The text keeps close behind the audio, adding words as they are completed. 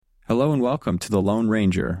Hello and welcome to The Lone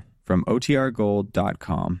Ranger from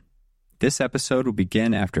OTRGold.com. This episode will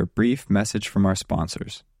begin after a brief message from our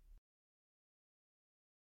sponsors.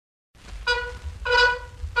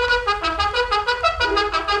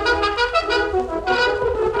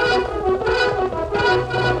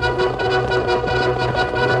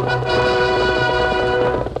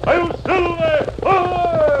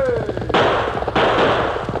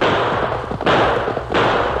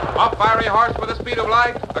 Fiery horse with the speed of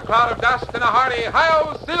light, a cloud of dust, and a hearty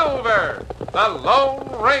Hi-Yo Silver, the Lone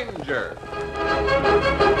Ranger.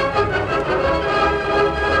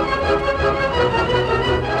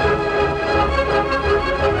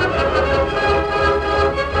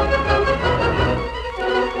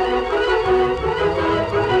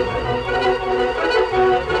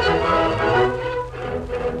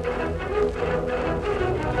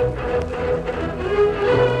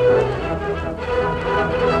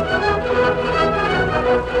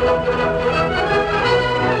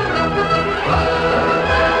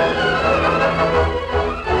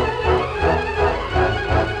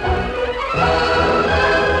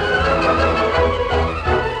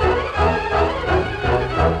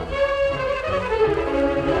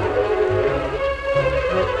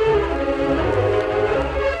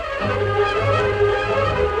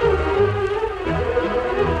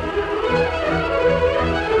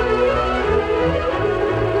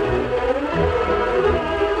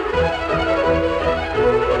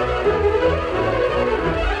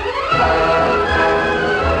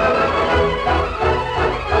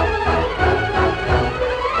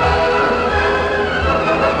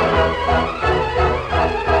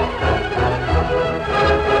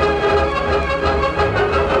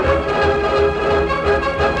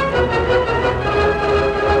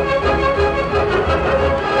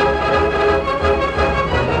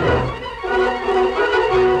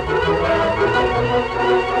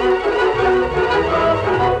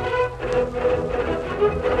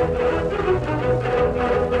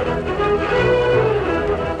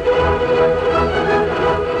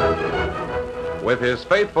 With his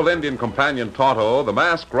faithful Indian companion Tonto, the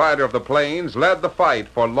masked rider of the plains led the fight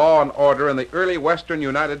for law and order in the early western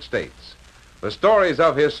United States. The stories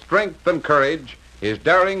of his strength and courage, his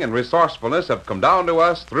daring and resourcefulness have come down to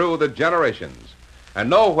us through the generations. And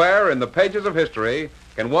nowhere in the pages of history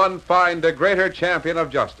can one find a greater champion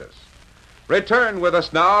of justice. Return with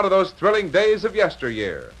us now to those thrilling days of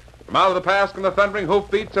yesteryear. From out of the past come the thundering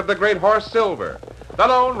hoofbeats of the great horse Silver. The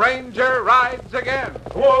Lone Ranger rides again.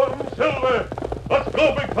 Go on, Silver! Let's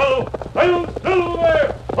go, big fellow! Hi-Yo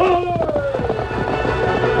Silver!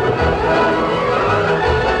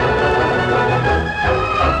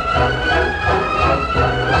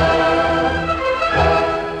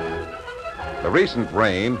 The recent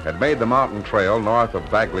rain had made the mountain trail north of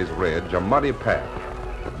Bagley's Ridge a muddy path.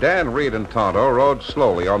 Dan, Reed, and Tonto rode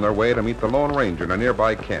slowly on their way to meet the Lone Ranger in a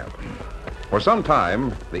nearby camp. For some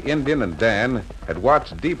time, the Indian and Dan had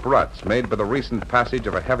watched deep ruts made by the recent passage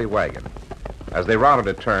of a heavy wagon. As they rounded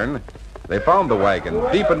a turn, they found the wagon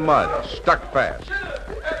deep in mud, stuck fast.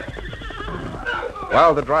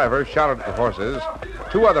 While the driver shouted at the horses,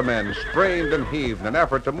 two other men strained and heaved in an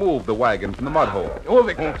effort to move the wagon from the mud hole.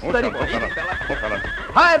 Moving. Steady.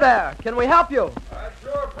 Hi there. Can we help you? I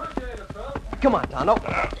sure appreciate it, son. Come on, Tonto.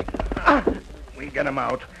 We get him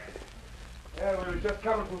out. Yeah, we were just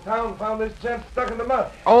coming from town and found this gent stuck in the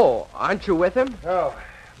mud. Oh, aren't you with him? Oh,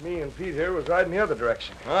 me and Pete here was riding the other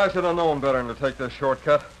direction. I should have known better than to take this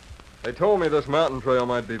shortcut. They told me this mountain trail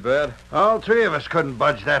might be bad. All three of us couldn't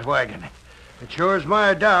budge that wagon. It sure is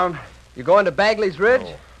mired down. You going to Bagley's Ridge?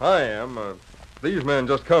 Oh, I am. These men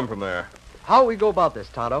just come from there. How we go about this,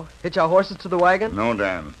 Tonto? Hitch our horses to the wagon? No,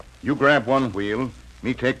 Dan. You grab one wheel,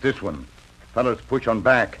 me take this one. Fellas push on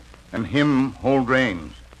back, and him hold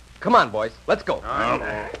reins. Come on, boys. Let's go.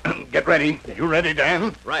 Get ready. You ready,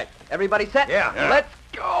 Dan? Right. Everybody set? Yeah. Let's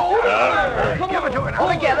go. Give it to it. All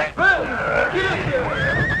together.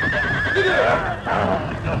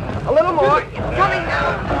 A little more. Coming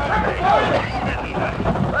now.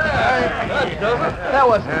 That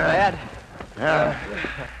wasn't bad. Yeah.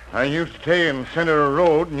 I used to stay in center of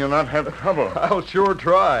road, and you'll not have trouble. I'll sure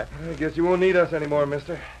try. I guess you won't need us anymore,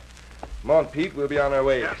 mister. Come on, Pete. We'll be on our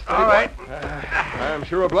way. All right. I'm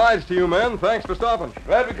sure obliged to you, men. Thanks for stopping.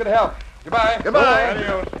 Glad we could help. Goodbye. Goodbye.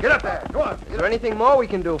 Adios. Get up there. Go on. Is there anything more we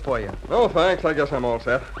can do for you? No, thanks. I guess I'm all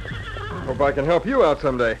set. Hope I can help you out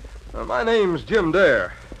someday. My name's Jim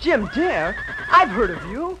Dare. Jim Dare? I've heard of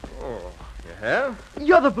you. Oh, you have?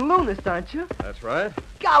 You're the balloonist, aren't you? That's right.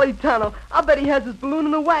 Golly, Tonto, I'll bet he has his balloon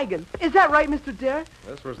in the wagon. Is that right, Mr. Dare?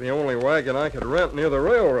 This was the only wagon I could rent near the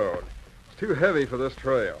railroad. It's too heavy for this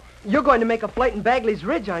trail. You're going to make a flight in Bagley's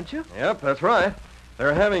Ridge, aren't you? Yep, that's right.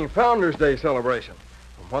 They're having Founders Day celebration.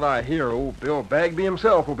 From what I hear, old Bill Bagley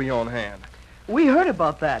himself will be on hand. We heard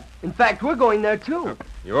about that. In fact, we're going there, too.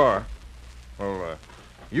 You are? Well,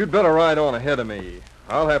 you'd better ride on ahead of me.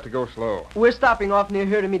 I'll have to go slow. We're stopping off near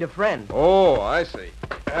here to meet a friend. Oh, I see.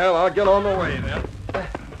 Well, I'll get on the way then.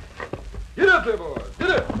 Get up there, boys.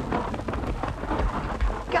 Get up.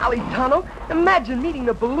 Golly, Tonto, imagine meeting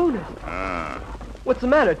the balloonist. What's the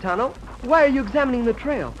matter, Tonto? Why are you examining the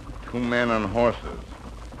trail? 2 men on horses.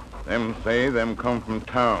 Them say them come from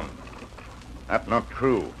town. That's not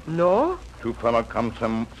true. No? 2 fellas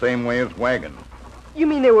come same way as wagon. You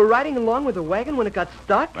mean they were riding along with the wagon when it got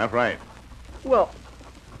stuck? That's right. Well,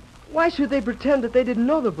 why should they pretend that they didn't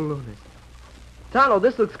know the balloonist? Tonto,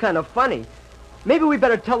 this looks kind of funny. Maybe we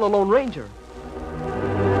better tell the Lone Ranger.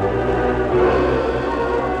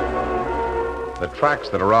 The tracks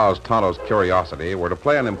that aroused Tonto's curiosity were to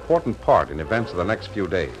play an important part in events of the next few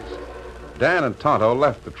days. Dan and Tonto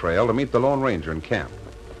left the trail to meet the Lone Ranger in camp.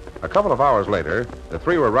 A couple of hours later, the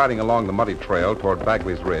three were riding along the muddy trail toward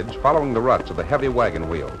Bagley's Ridge, following the ruts of the heavy wagon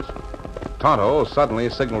wheels. Tonto suddenly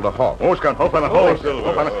signaled a halt.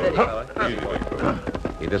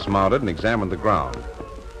 He dismounted and examined the ground.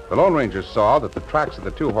 The Lone Ranger saw that the tracks of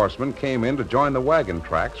the 2 horsemen came in to join the wagon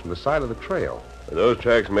tracks from the side of the trail. Are those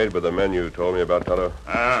tracks made by the men you told me about, Tonto?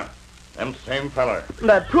 Them same feller.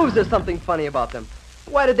 That proves there's something funny about them.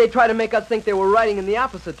 Why did they try to make us think they were riding in the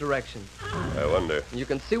opposite direction? I wonder. You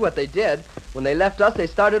can see what they did. When they left us, they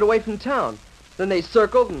started away from town. Then they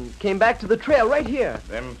circled and came back to the trail right here.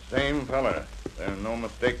 Them same feller. There's no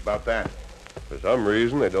mistake about that. For some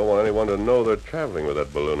reason, they don't want anyone to know they're traveling with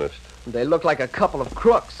that balloonist. They looked like a couple of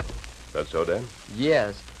crooks. That so, Dan?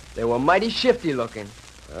 Yes, they were mighty shifty looking.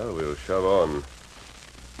 Well, we'll shove on.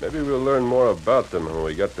 Maybe we'll learn more about them when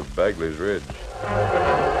we get to Bagley's Ridge.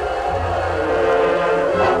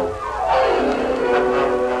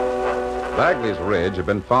 Bagley's Ridge had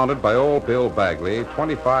been founded by old Bill Bagley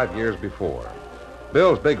 25 years before.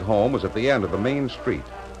 Bill's big home was at the end of the main street.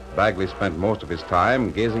 Bagley spent most of his time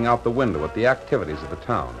gazing out the window at the activities of the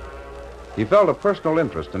town. He felt a personal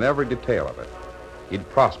interest in every detail of it. He'd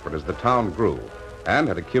prospered as the town grew and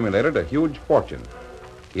had accumulated a huge fortune.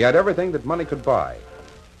 He had everything that money could buy,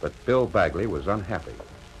 but Bill Bagley was unhappy.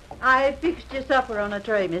 I fixed your supper on a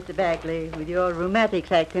tray, Mr. Bagley. With your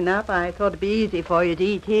rheumatics acting up, I thought it'd be easy for you to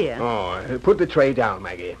eat here. Oh, put the tray down,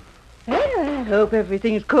 Maggie. Well, I hope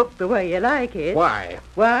everything's cooked the way you like it. Why?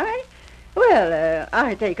 Why? Well,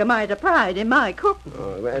 I take a mite of pride in my cooking.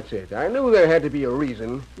 Oh, that's it. I knew there had to be a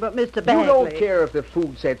reason. But, Mr. Bagley... You don't care if the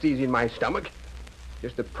food sets easy in my stomach.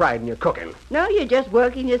 Just the pride in your cooking. No, you're just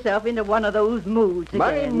working yourself into one of those moods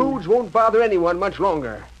My again. moods won't bother anyone much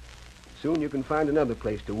longer. Soon you can find another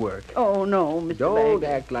place to work. Oh, no, Mr. Don't Bagley.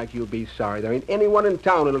 act like you'll be sorry. There ain't anyone in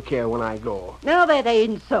town that'll care when I go. No, that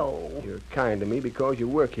ain't so. You're kind to me because you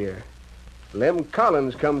work here. Lem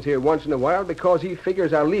Collins comes here once in a while because he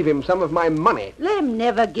figures I'll leave him some of my money. Lem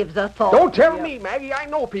never gives a thought. Don't tell me, Maggie. I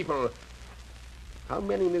know people. How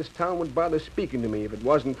many in this town would bother speaking to me if it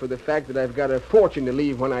wasn't for the fact that I've got a fortune to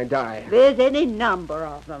leave when I die? There's any number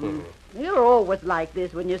of them. You're always like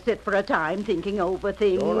this when you sit for a time thinking over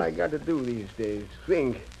things. All I got to do these days,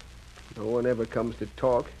 think. No one ever comes to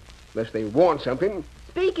talk unless they want something.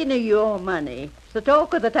 Speaking of your money, it's the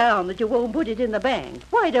talk of the town that you won't put it in the bank.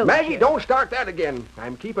 Why don't Maggie, you? don't start that again.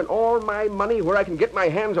 I'm keeping all my money where I can get my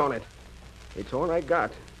hands on it. It's all I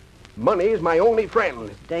got. Money is my only friend.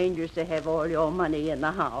 It's dangerous to have all your money in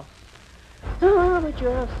the house. Oh, but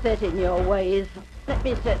you're set in your ways. Let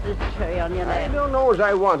me set this tray on your I lap. don't know as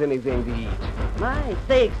I want anything to eat. My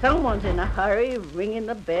sake, someone's in a hurry, ringing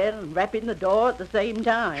the bell and rapping the door at the same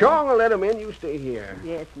time. Chong will let him in. You stay here.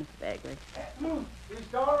 Yes, Miss Bagley. Is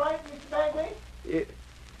it all right, Mr. Bagley?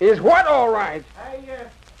 Is what all right?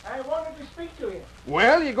 I wanted to speak to you.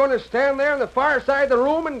 Well, you going to stand there on the far side of the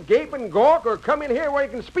room and gape and gawk, or come in here where you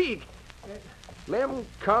can speak? Lem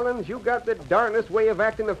Collins, you got the darnest way of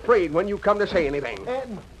acting afraid when you come to say anything.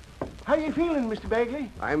 How you feeling, Mr. Bagley?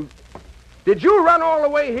 Did you run all the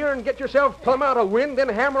way here and get yourself plumb out of wind, then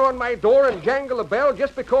hammer on my door and jangle a bell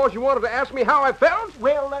just because you wanted to ask me how I felt?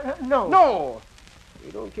 Well, no. No.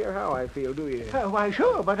 You don't care how I feel, do you? Why,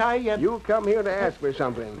 sure, but I... You come here to ask for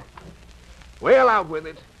something. Well, out with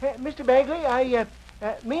it. Mr. Bagley,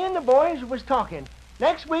 me and the boys was talking.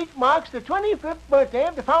 Next week marks the 25th birthday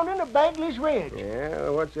of the founding of Bagley's Ridge. Yeah,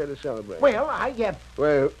 what's there to celebrate? Well,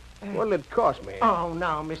 Well, what'll it cost me? Oh,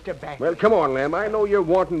 now, Mr. Bagley. Well, come on, Lem. I know you're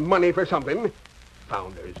wanting money for something.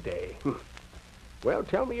 Founders Day. Well,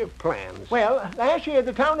 tell me your plans. Well, last year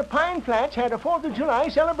the town of Pine Flats had a 4th of July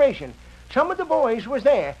celebration. Some of the boys was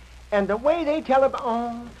there, And the way they tell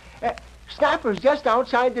about... Snapper's just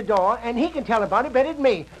outside the door, and he can tell about it better than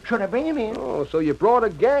me. Should I bring him in? Oh, so you brought a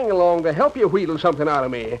gang along to help you wheedle something out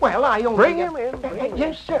of me. Well, I only... Bring him in. Bring him in.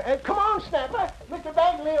 Yes, sir. Come on, Snapper. Mr.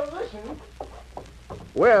 Bagley will listen.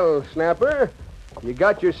 Well, Snapper, you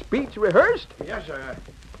got your speech rehearsed? Yes, sir.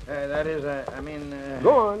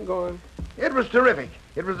 Go on. It was terrific.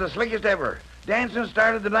 It was the slickest ever. Dancing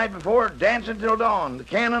started the night before, dancing till dawn. The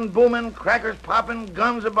cannon booming, crackers popping,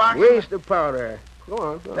 guns a-barking. Waste of powder. Go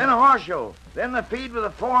on. Then a horse show. Then the feed with a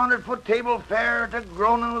 400-foot table fair to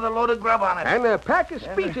groaning with a load of grub on it. And a pack of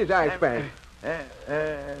speeches, I expect.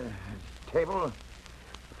 Table,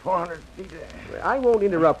 400 feet. I won't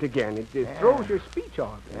interrupt again. It throws your speech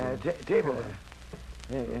off. Table.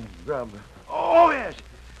 Grub. Oh, yes.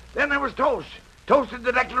 Then there was toast. Toasted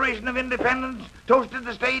the Declaration of Independence, toasted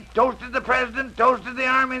the state, toasted the president, toasted the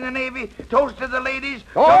Army and the Navy, toasted the ladies.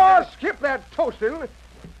 Skip that toasting.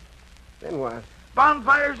 Then what?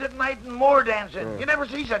 Bonfires at night and more dancing. You never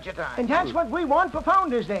see such a time. And that's what we want for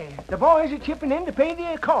Founders Day. The boys are chipping in to pay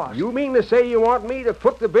their cost. You mean to say you want me to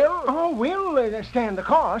foot the bill? Oh, we'll stand the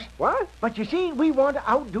cost. What? But you see, we want to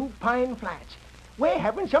outdo Pine Flats. We're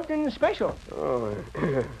having something special. Oh,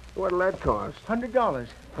 what'll that cost? $100.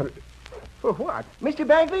 For what? Mr.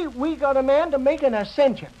 Bagley, we got a man to make an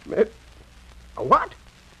ascension. A what?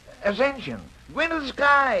 Ascension. Go into the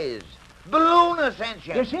skies. Balloon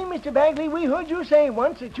ascension. You see, Mr. Bagley, we heard you say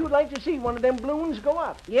once that you'd like to see one of them balloons go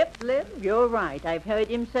up. Yep, Slim, you're right. I've heard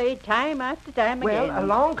him say time after time again. Well,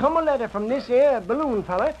 along come a letter from this here balloon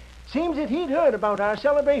fella. Seems that he'd heard about our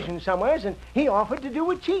celebration somewheres, and he offered to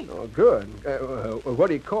do it cheap. Oh, good. What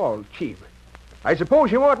do you call cheap? I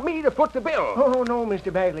suppose you want me to foot the bill. Oh, no,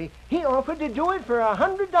 Mr. Bagley. He offered to do it for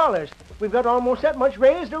 $100. We've got almost that much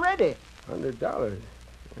raised already. $100? That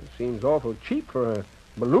seems awful cheap for a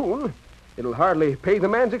balloon. It'll hardly pay the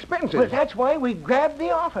man's expenses. Well, that's why we grabbed the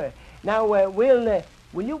offer. Now, will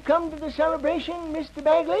you come to the celebration, Mr.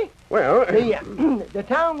 Bagley? Well... The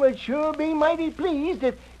town would sure be mighty pleased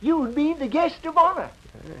if you'd be the guest of honor.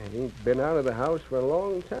 I ain't been out of the house for a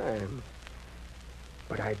long time.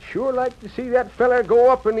 But I'd sure like to see that feller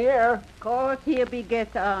go up in the air. Of course, he'll be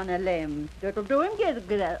guest of honor, Lem. That'll do him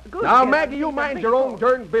good. Now, Maggie, you mind your own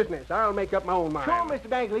darn business. I'll make up my own mind. Sure, Mr.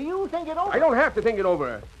 Bagley, you think it over. I don't have to think it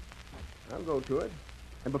over. I'll go to it.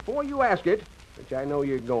 And before you ask it, which I know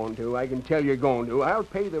you're going to, I can tell you're going to, I'll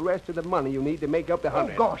pay the rest of the money you need to make up the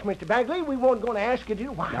 $100. Oh, gosh, Mr. Bagley, we weren't going to ask you to.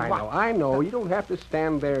 Why? I know. You don't have to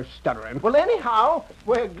stand there stuttering. Well, anyhow,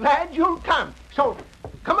 we're glad you'll come. So,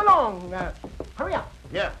 come along. Hurry up.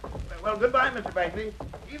 Yeah. Well, goodbye, Mr. Bagley.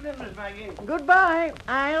 Evening, Miss Maggie. Goodbye.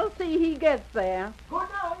 I'll see he gets there. Good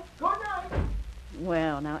night. Good night.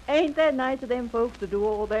 Well, now, ain't that nice of them folks to do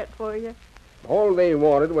all that for you? All they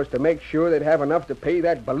wanted was to make sure they'd have enough to pay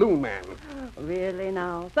that balloon man. Really,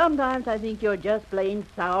 now, sometimes I think you're just plain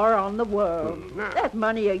sour on the world. That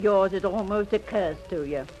money of yours is almost a curse to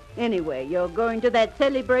you. Anyway, you're going to that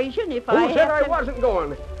celebration if Who said I wasn't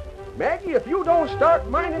going? Maggie, if you don't start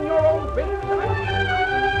minding your own business...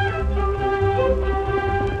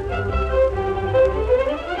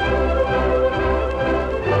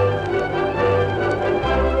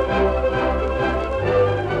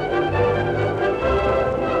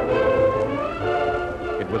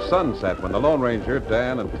 It was sunset when the Lone Ranger,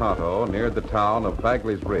 Dan, and Tonto neared the town of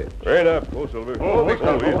Bagley's Ridge. Right up. Go, Silver.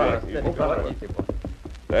 Easy.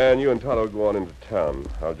 Dan, you and Tonto go on into town.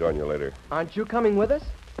 I'll join you later. Aren't you coming with us?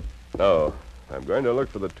 No. I'm going to look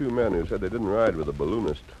for the two men who said they didn't ride with the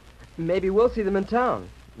balloonist. Maybe we'll see them in town.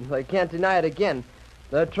 I can't deny it again.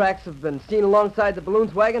 Their tracks have been seen alongside the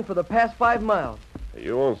balloon's wagon for the past 5 miles.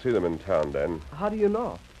 You won't see them in town, Dan. How do you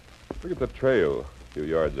know? Look at the trail a few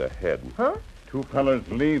yards ahead. Huh? Two fellers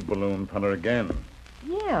leave balloon feller again.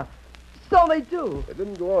 Yeah, so they do. They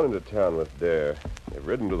didn't go on into town with Dare. They've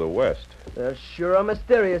ridden to the west. They're sure a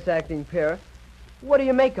mysterious acting pair. What do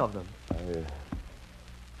you make of them?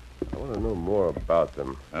 I want to know more about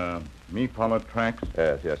them. Me follow tracks?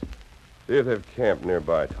 Yes. See if they've camped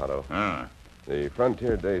nearby, Tonto. The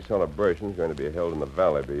Frontier Day celebration is going to be held in the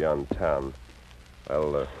valley beyond town.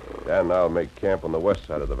 Well, Dan and I'll make camp on the west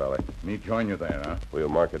side of the valley. Me join you there, huh? We'll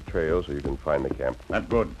mark a trail so you can find the camp. That's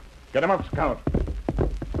good. Get him up, Scout.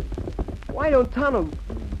 Why don't Tonto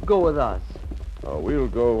go with us? We'll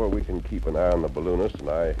go where we can keep an eye on the balloonist, and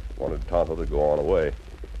I wanted Tonto to go on away.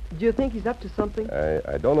 Do you think he's up to something?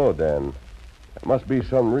 I don't know, Dan. There must be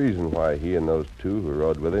some reason why he and those two who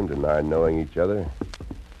rode with him deny knowing each other.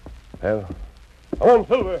 Well, come on,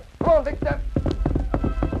 Silver. Come on, Dick, step.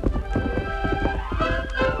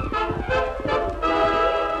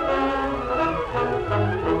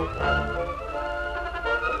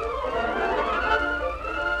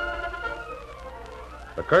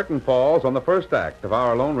 the curtain falls on the first act of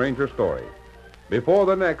our Lone Ranger story. Before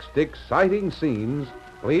the next exciting scenes,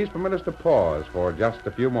 please permit us to pause for just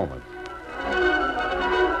a few moments.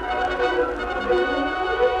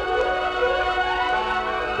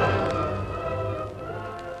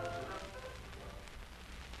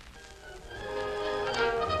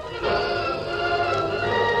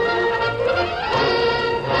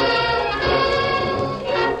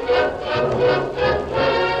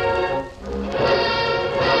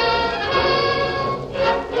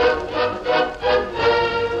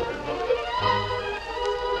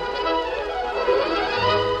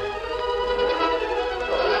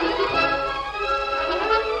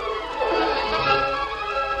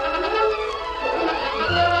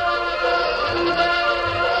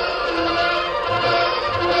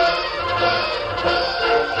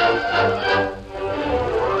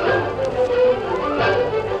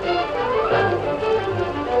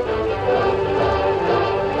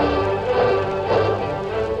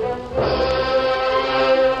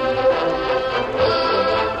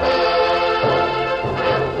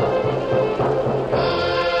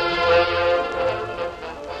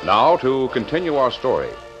 Now, to continue our story.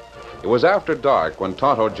 It was after dark when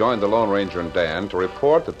Tonto joined the Lone Ranger and Dan to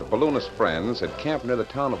report that the balloonist friends had camped near the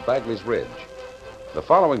town of Bagley's Ridge. The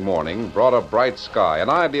following morning brought a bright sky, an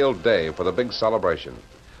ideal day for the big celebration.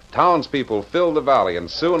 Townspeople filled the valley,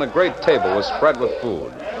 and soon a great table was spread with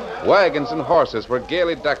food. Wagons and horses were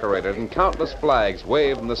gaily decorated, and countless flags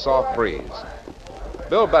waved in the soft breeze.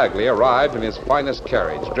 Bill Bagley arrived in his finest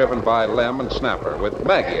carriage, driven by Lem and Snapper, with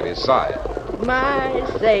Maggie at his side. My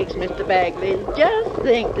sakes, Mr. Bagley, just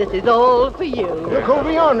think this is all for you. Look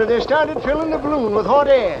over yonder. They started filling the balloon with hot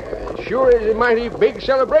air. Sure is a mighty big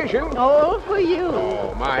celebration. All for you.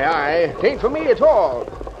 Oh, my eye. Tain't for me at all.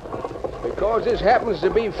 Because this happens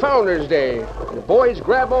to be Founder's Day. The boys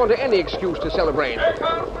grab onto any excuse to celebrate. Here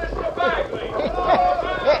comes Mr. Bagley.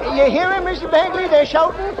 You hear him, Mr. Bagley? They're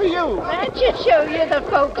shouting for you. That should show you the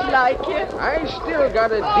folks like you. I still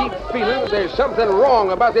got a deep feeling that there's something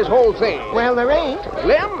wrong about this whole thing. Well, there ain't.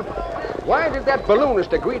 Lem, why did that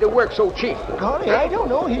balloonist agree to work so cheap? Golly, I don't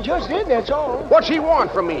know. He just did, that's all. What's he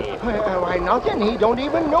want from me? Well, why, nothing. He don't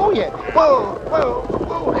even know yet. Whoa.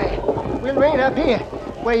 We'll wait up here,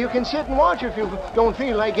 where you can sit and watch if you don't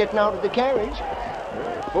feel like getting out of the carriage.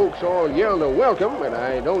 Folks all yell a welcome, but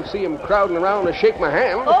I don't see them crowding around to shake my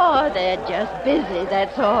hand. Oh, they're just busy,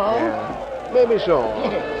 that's all. Yeah, maybe so.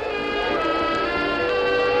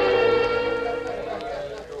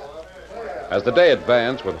 As the day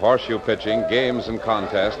advanced with horseshoe pitching, games, and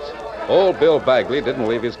contests, old Bill Bagley didn't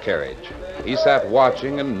leave his carriage. He sat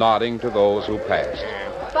watching and nodding to those who passed.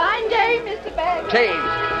 Fine day, Mr. Bagley. Change.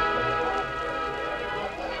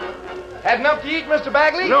 Had enough to eat, Mr.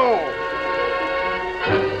 Bagley? No.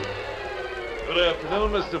 Good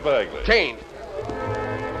afternoon, Mr. Bagley. Change.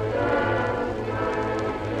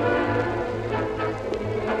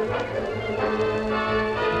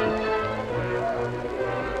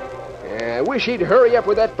 I wish he'd hurry up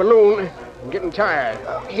with that balloon. I'm getting tired.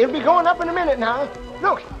 He'll be going up in a minute now.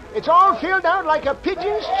 Look, it's all filled out like a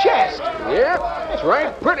pigeon's chest. Yeah, that's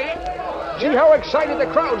right. Pretty. See how excited the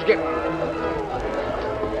crowd's getting.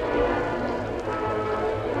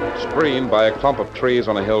 Screened by a clump of trees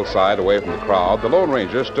on a hillside away from the crowd, the Lone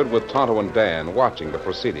Ranger stood with Tonto and Dan watching the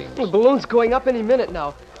proceedings. The balloon's going up any minute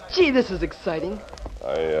now. Gee, this is exciting.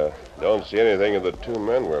 I don't see anything of the two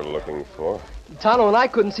men we're looking for. Tonto and I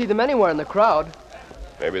couldn't see them anywhere in the crowd.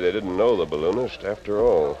 Maybe they didn't know the balloonist after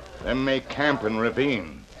all. Them may camp in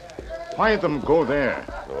ravine. Why them go there?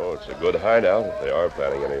 Oh, it's a good hideout if they are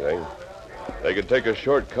planning anything. They could take a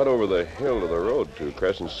shortcut over the hill to the road to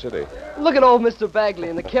Crescent City. Look at old Mr. Bagley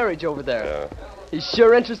in the carriage over there. Yeah. He's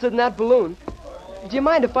sure interested in that balloon. Do you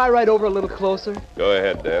mind if I ride over a little closer? Go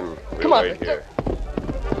ahead, Dan. We'll Come on. wait here.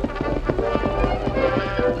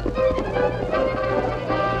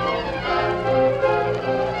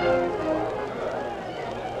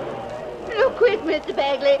 Look quick, Mr.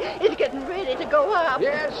 Bagley. It's getting ready to go up.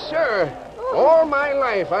 Yes, sir. All my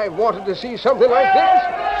life I've wanted to see something like this.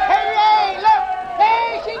 Hey, look!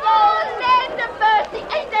 There she goes! Land of mercy!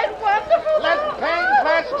 Ain't that wonderful? Let Pang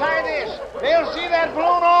Flats tie this. They'll see that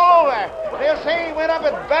balloon all over. They'll say he went up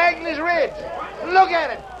at Bagley's Ridge. Look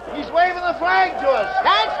at it. He's waving the flag to us.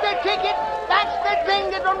 That's the ticket. That's the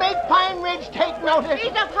thing that will make Pine Ridge take notice.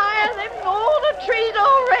 He's up higher than all the trees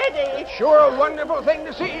already. Sure a wonderful thing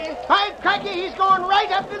to see. By cracky, he's going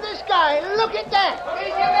right up to the sky. Look at that.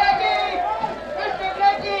 Mr. Maggie! Mr.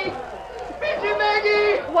 Maggie! Mr.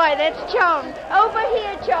 Maggie! Why, that's Chong. Over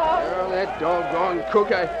here, Chong. Well, that doggone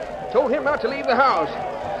cook. I told him not to leave the house.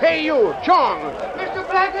 Hey, you, Chong. Mr.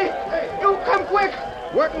 Blackie, you come quick.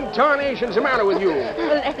 What in tarnation's the matter with you?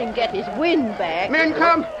 Let him get his wind back. Men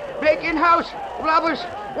come. Break in house. Robbers.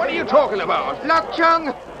 What are you talking about? Lock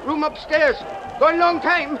Chung. Room upstairs. Gone long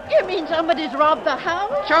time. You mean somebody's robbed the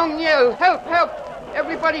house? Chung yell. Help, help.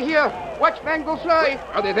 Everybody here. Watchman go fly.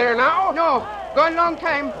 Are they there now? No. Gone long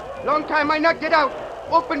time. Long time I not get out.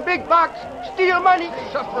 Open big box. Steal money.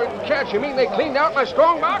 Suffering cats. You mean they cleaned out my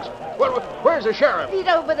strong box? Well, where's the sheriff? He's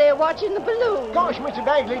over there watching the balloon. Gosh, Mr.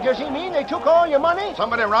 Bagley, does he mean they took all your money?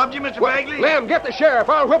 Somebody robbed you, Mr. Bagley? Lem, get the sheriff.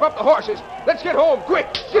 I'll whip up the horses. Let's get home, quick.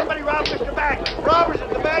 Somebody robbed Mr. Bagley. Robbers at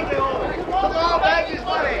the Bagley home. Took all Bagley's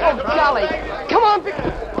money. Oh, golly. Come on.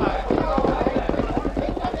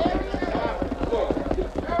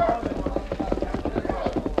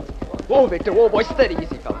 Whoa, Victor. Whoa, boy. Steady,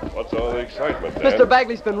 easy, fella. What's all the excitement, Dan? Mr.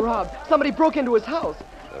 Bagley's been robbed. Somebody broke into his house.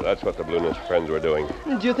 That's what the balloonist friends were doing.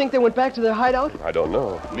 Do you think they went back to their hideout? I don't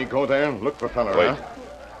know. Me go there and look for fella, Wait. huh?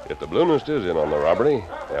 If the balloonist is in on the robbery,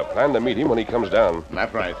 they'll plan to meet him when he comes down.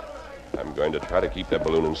 That's right. I'm going to try to keep that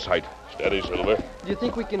balloon in sight. Steady, Silver. Do you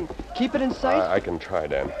think we can keep it in sight? I can try,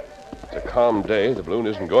 Dan. It's a calm day. The balloon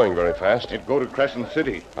isn't going very fast. It go to Crescent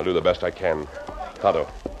City. I'll do the best I can. Tonto,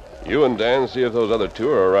 you and Dan see if those other two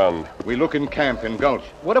are around. We look in camp in Gulch.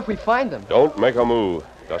 What if we find them? Don't make a move.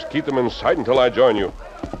 Just keep them in sight until I join you.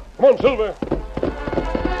 Come on, Silver.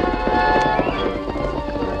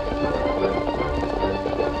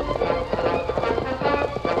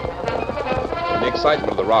 In the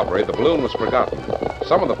excitement of the robbery, the balloon was forgotten.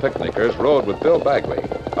 Some of the picnickers rode with Bill Bagley.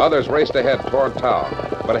 Others raced ahead toward town.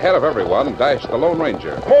 But ahead of everyone dashed the Lone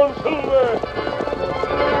Ranger. Come on, Silver.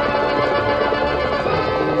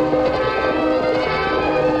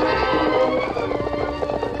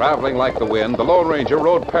 Traveling like the wind, the Lone Ranger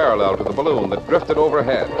rode parallel to the balloon that drifted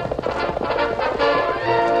overhead.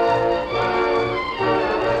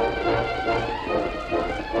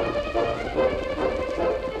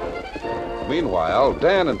 Meanwhile,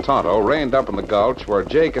 Dan and Tonto reined up in the gulch where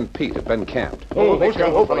Jake and Pete had been camped. The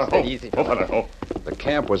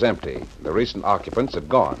camp was empty. The recent occupants had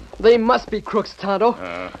gone. They must be crooks, Tonto.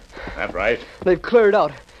 That's right. They've cleared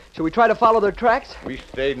out. Shall we try to follow their tracks? We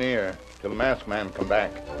stay near till the masked man come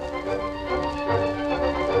back.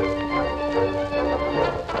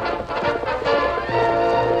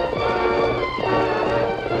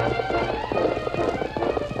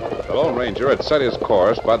 The Lone Ranger had set his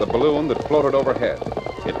course by the balloon that floated overhead.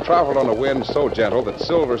 It traveled on a wind so gentle that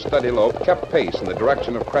Silver's steady lope kept pace in the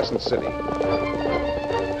direction of Crescent City.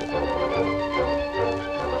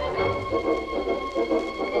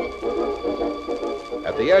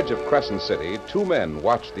 At the edge of Crescent City, two men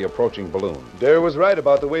watched the approaching balloon. Dare was right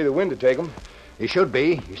about the way the wind would take him. He should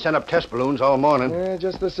be. He sent up test balloons all morning.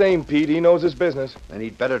 Just the same, Pete. He knows his business. Then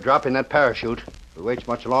he'd better drop in that parachute. If he waits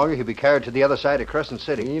much longer, he'll be carried to the other side of Crescent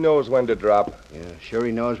City. He knows when to drop. Yeah, sure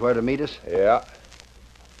he knows where to meet us? Yeah.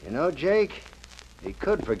 You know, Jake, he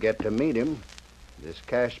could forget to meet him. This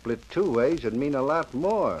cash split two ways would mean a lot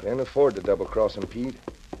more. Can't afford to double-cross him, Pete.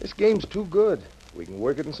 This game's too good. We can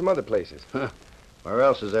work it in some other places. Where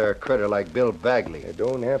else is there a critter like Bill Bagley? There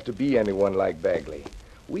don't have to be anyone like Bagley.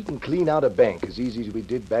 We can clean out a bank as easy as we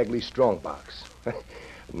did Bagley's strongbox.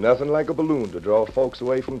 Nothing like a balloon to draw folks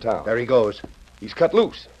away from town. There he goes. He's cut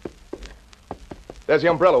loose. There's the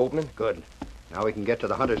umbrella opening. Good. Now we can get to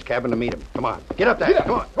the hunter's cabin to meet him. Come on. Get up there.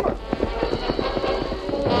 Come on. Come on.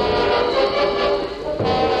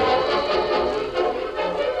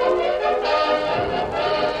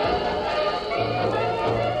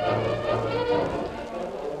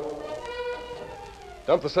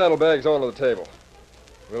 Dump the saddlebags onto the table.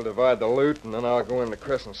 We'll divide the loot, and then I'll go into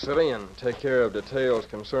Crescent City and take care of details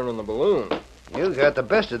concerning the balloon. You got the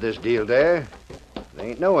best of this deal, Dare. There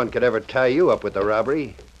ain't no one could ever tie you up with the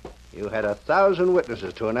robbery. You had 1,000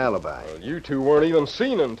 witnesses to an alibi. Well, you two weren't even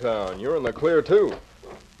seen in town. You're in the clear, too.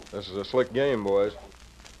 This is a slick game, boys.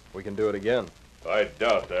 We can do it again. I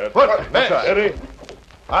doubt that. What? That's right. Steady.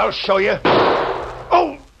 I'll show you.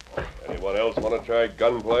 Oh! Anyone else want to try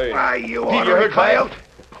gunplay? Why, you ornery coyote.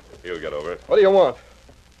 He'll get over it. What do you want?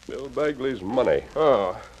 Bill Bagley's money.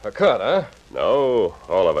 Oh, a cut, huh? No,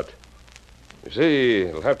 all of it. You see,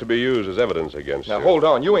 it'll have to be used as evidence against you. Now, hold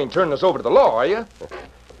on. You ain't turning this over to the law, are you?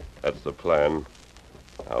 That's the plan.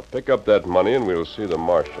 I'll pick up that money and we'll see the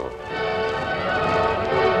marshal.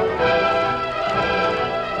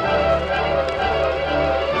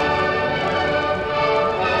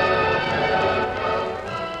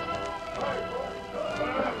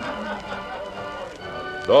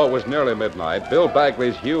 Though it was nearly midnight, Bill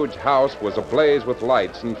Bagley's huge house was ablaze with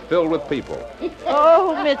lights and filled with people.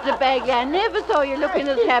 Oh, Mr. Bagley, I never saw you looking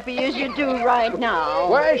as happy as you do right now.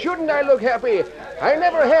 Why shouldn't I look happy? I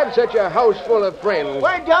never had such a house full of friends.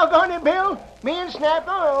 Why, doggone it, Bill. Me and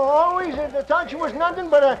Snapper always thought you was nothing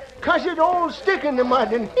but a cussed old stick in the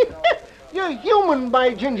mud. And you're human,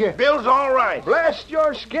 by ginger. Bill's all right. Blast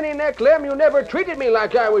your skinny neck, Lem. You never treated me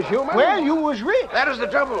like I was human. Well, you was rich. That is the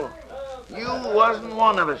trouble. You wasn't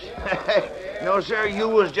one of us. No, sir, you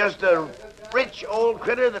was just a rich old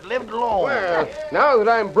critter that lived alone. Well, now that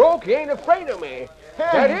I'm broke, you ain't afraid of me.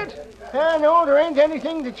 That it? No, there ain't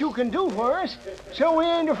anything that you can do for us, so we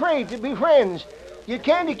ain't afraid to be friends. You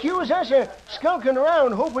can't accuse us of skulking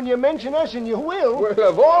around hoping you mention us in your will. Well,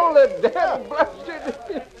 of all the damn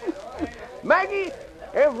blasted... Maggie,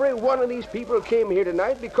 every one of these people came here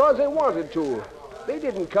tonight because they wanted to. They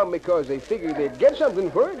didn't come because they figured they'd get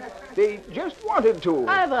something for it. They just wanted to.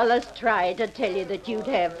 I've always tried to tell you that you'd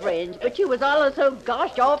have friends, but you was always so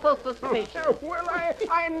gosh awful suspicious. Well,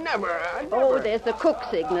 I never. Oh, there's the cook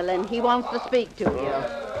signaling. He wants to speak to you.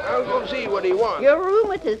 I'll go see what he wants. Your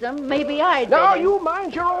rheumatism, maybe I'd Now, better. you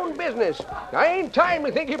mind your own business. I ain't time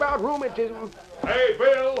to think about rheumatism. Hey,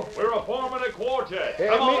 Bill, we're a forming a quartet.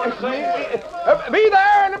 Come on, sing. Be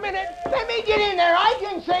there in a minute. Let me get in there. I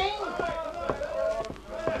can sing.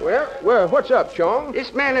 Well, what's up, Chong?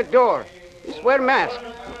 This man at door. This wear mask.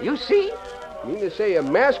 You see? You mean to say a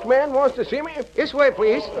masked man wants to see me? This way,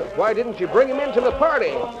 please. Why didn't you bring him into the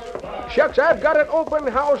party? Shucks, I've got an open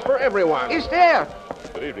house for everyone. He's there.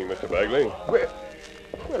 Good evening, Mr. Bagley. Well,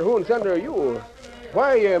 who in thunder are you?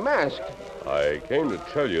 Why are you masked? I came to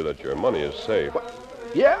tell you that your money is safe.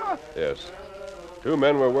 Yeah? Yes. 2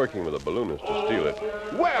 men were working with a balloonist to steal it.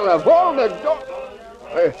 Well, of all the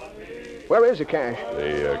where is the cash?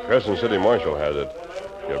 The Crescent City Marshal has it.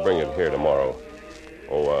 He'll bring it here tomorrow.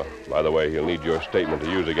 Oh, by the way, he'll need your statement to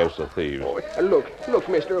use against the thieves. Oh, look,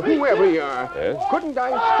 mister, whoever you are. Yes? Couldn't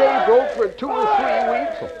I stay broke for 2 or 3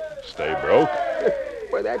 weeks? Stay broke?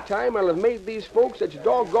 By that time, I'll have made these folks such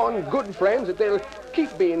doggone good friends that they'll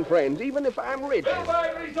keep being friends, even if I'm rich.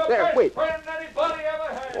 There, wait.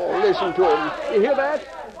 Oh, listen to him. You hear that?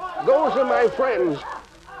 Those are my friends.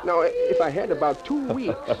 Now, if I had about 2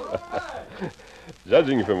 weeks...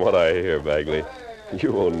 Judging from what I hear, Bagley,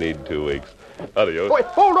 you won't need 2 weeks. Adios. Wait,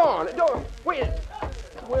 hold on. Wait.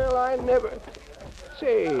 Well, I never...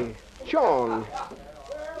 Say, Chong,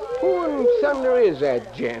 who in thunder is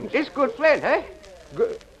that gent? This good friend, eh?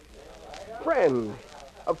 Good... Friend.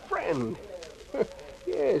 A friend.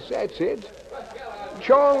 Yes, that's it.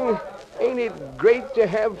 Chong, ain't it great to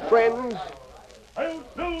have friends? Hail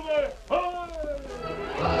Silver!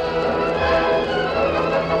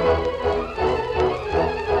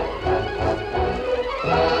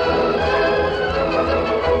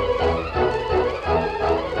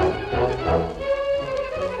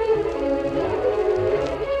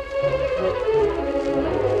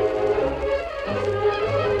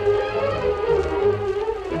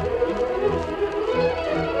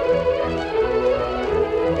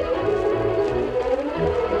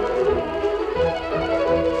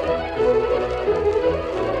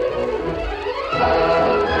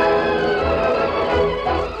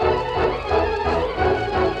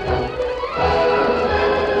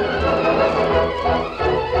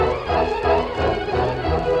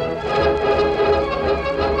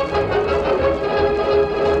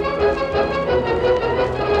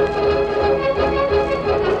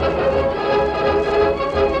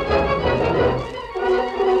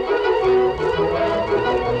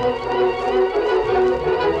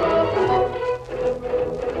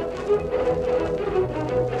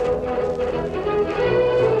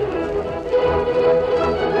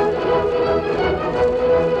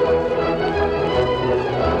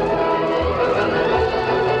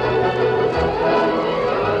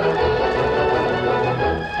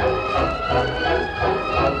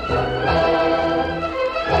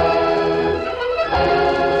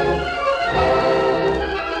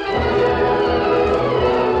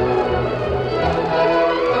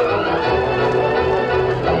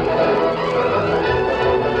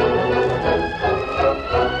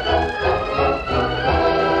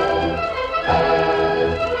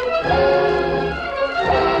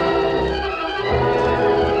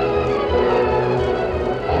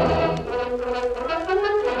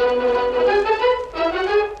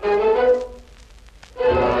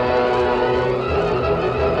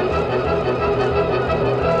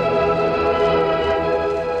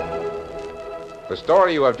 The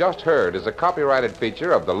story you have just heard is a copyrighted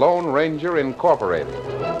feature of the Lone Ranger Incorporated.